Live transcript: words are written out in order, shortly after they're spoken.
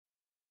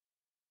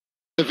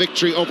The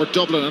victory over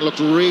Dublin and looked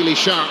really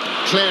sharp.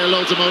 Clare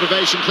loads of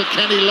motivation.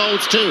 Kilkenny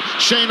loads too.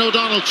 Shane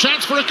O'Donnell,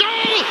 chance for a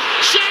goal!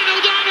 Shane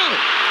O'Donnell!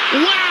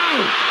 Wow!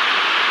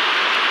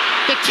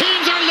 The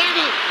teams are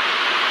level.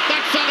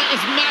 That fella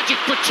is magic,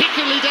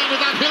 particularly down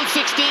at that Hill 16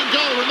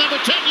 goal. Remember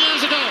 10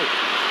 years ago.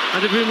 And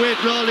they've been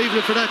waiting all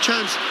evening for that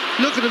chance.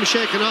 Look at him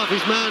shaking off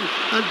his man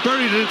and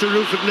buried it into the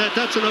roof of the net.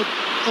 That's an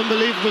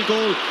unbelievable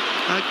goal.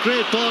 A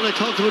great ball. I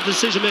talked about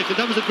decision making.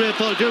 That was a great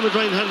ball. Dermot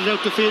Ryan had it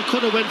out the field.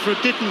 Could have went for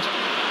it, didn't.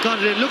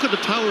 Got it in. Look at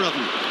the power of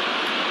him.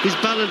 His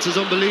balance is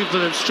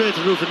unbelievable and straight to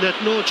the roof of the net.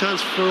 No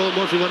chance for Old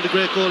Murphy, one of the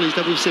great goalies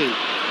that we've seen.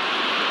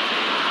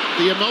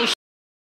 The emotion.